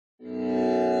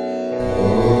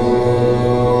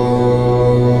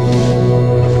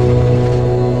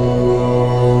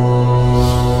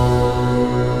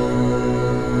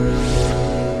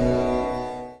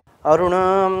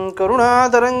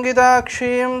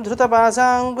कपिताक्षीं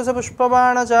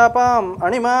धृतपाशाङ्कुशपुष्पबाणचापाम्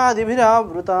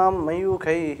अणिमादिभिरावृतां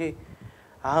मयूखैः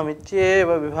अहमित्येव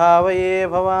विभावये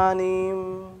भवानीं.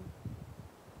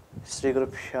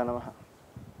 శ్రీగురుభ్యో నమః.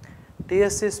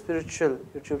 TFC spiritual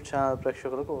YouTube channel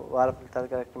ప్రేక్షకులకు వార ఫలితాల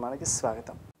కార్యక్రమానికి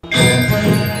స్వాగతం.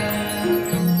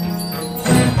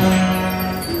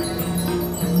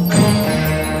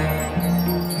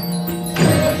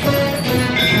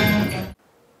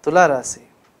 తులా రాశి.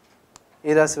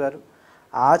 ఈ రాశి వారు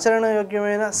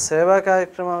ఆచరణయోగ్యమైన సేవా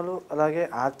కార్యక్రమాలు అలాగే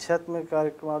ఆధ్యాత్మిక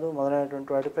కార్యక్రమాలు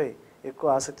మొదలైనటువంటి వాటిపై ఎక్కువ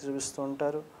ఆసక్తి చూపిస్తూ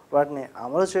ఉంటారు. వాటిని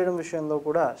అమలు చేయడం విషయంలో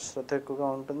కూడా శ్రద్ధ ఎక్కువగా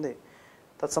ఉంటుంది.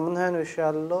 తత్సంబంధమైన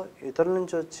విషయాల్లో ఇతరుల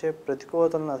నుంచి వచ్చే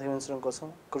ప్రతికూలతలను అధిగమించడం కోసం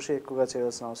కృషి ఎక్కువగా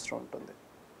చేయవలసిన అవసరం ఉంటుంది.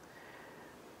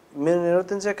 మీరు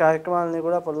నిర్వర్తించే కార్యక్రమాలని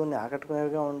కూడా పలువురిని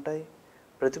ఆకట్టుకునేవిగా ఉంటాయి.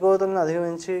 ప్రతికూలతలను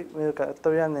అధిగమించి మీరు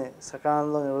కర్తవ్యాన్ని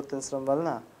సకాలంలో నిర్వర్తించడం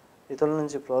వలన ఇతరుల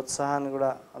నుంచి ప్రోత్సాహాన్ని కూడా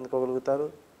అందుకోగలుగుతారు.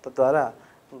 తద్వారా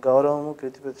గౌరవము,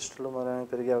 కీర్తి ప్రతిష్టలు మొదలైనవి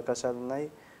పెరిగే అవకాశాలు ఉన్నాయి.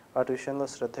 వాటి విషయంలో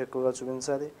శ్రద్ధ ఎక్కువగా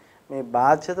చూపించాలి. మీ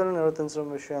బాధ్యతలను నిర్వర్తించడం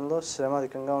విషయంలో శ్రమ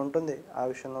అధికంగా ఉంటుంది. ఆ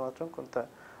విషయంలో మాత్రం కొంత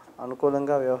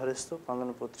అనుకూలంగా వ్యవహరిస్తూ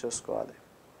పనులను పూర్తి చేసుకోవాలి.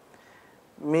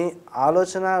 మీ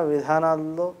ఆలోచన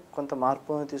విధానాల్లో కొంత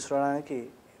మార్పుని తీసుకురావడానికి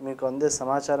మీకు అందే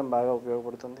సమాచారం బాగా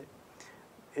ఉపయోగపడుతుంది.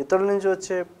 ఇతరుల నుంచి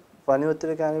వచ్చే పని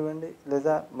ఒత్తిడి కానివ్వండి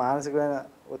లేదా మానసికమైన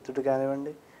ఒత్తిడి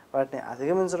కానివ్వండి, వాటిని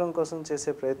అధిగమించడం కోసం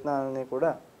చేసే ప్రయత్నాలన్నీ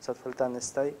కూడా సత్ఫలితాన్ని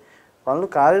ఇస్తాయి. పనులు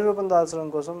కార్యరూపం దాల్చడం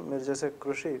కోసం మీరు చేసే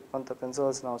కృషి కొంత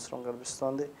పెంచవలసిన అవసరం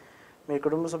కనిపిస్తోంది. మీ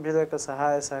కుటుంబ సభ్యుల యొక్క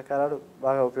సహాయ సహకారాలు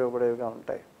బాగా ఉపయోగపడేవిగా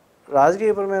ఉంటాయి.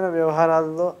 రాజకీయపరమైన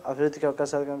వ్యవహారాల్లో అభివృద్ధికి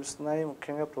అవకాశాలు కనిపిస్తున్నాయి.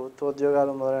 ముఖ్యంగా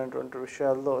ప్రభుత్వోద్యోగాలు మొదలైనటువంటి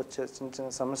విషయాల్లో వచ్చే చిన్న చిన్న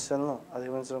సమస్యలను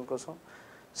అధిగమించడం కోసం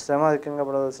శ్రమ అధికంగా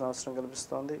పడవలసిన అవసరం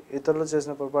కనిపిస్తోంది. ఇతరులు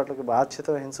చేసిన పొరపాట్లకు బాధ్యత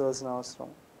వహించవలసిన అవసరం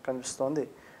కనిపిస్తోంది.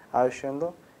 ఆ విషయంలో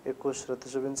ఎక్కువ శ్రద్ధ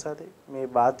చూపించాలి. మీ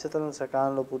బాధ్యతలను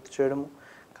సకాలంలో పూర్తి చేయడము,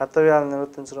 కర్తవ్యాలను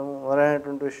నిర్వర్తించడము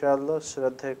మొదలైనటువంటి విషయాల్లో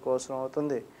శ్రద్ధ ఎక్కువ అవసరం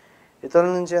అవుతుంది.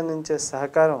 ఇతరుల నుంచి అందించే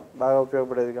సహకారం బాగా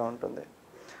ఉపయోగపడేదిగా ఉంటుంది.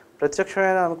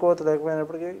 ప్రత్యక్షమైన అనుకూలత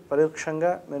లేకపోయినప్పటికీ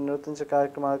పరోక్షంగా మీరు నిర్వర్తించే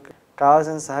కార్యక్రమాలకు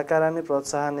కావాల్సిన సహకారాన్ని,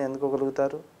 ప్రోత్సాహాన్ని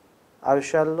అందుకోగలుగుతారు. ఆ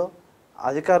విషయాల్లో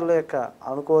అధికారుల యొక్క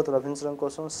అనుకూలత లభించడం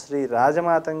కోసం శ్రీ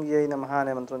రాజమాతంగి అయిన మహా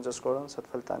అనే మంత్రం చేసుకోవడం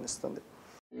సత్ఫలితాన్ని ఇస్తుంది.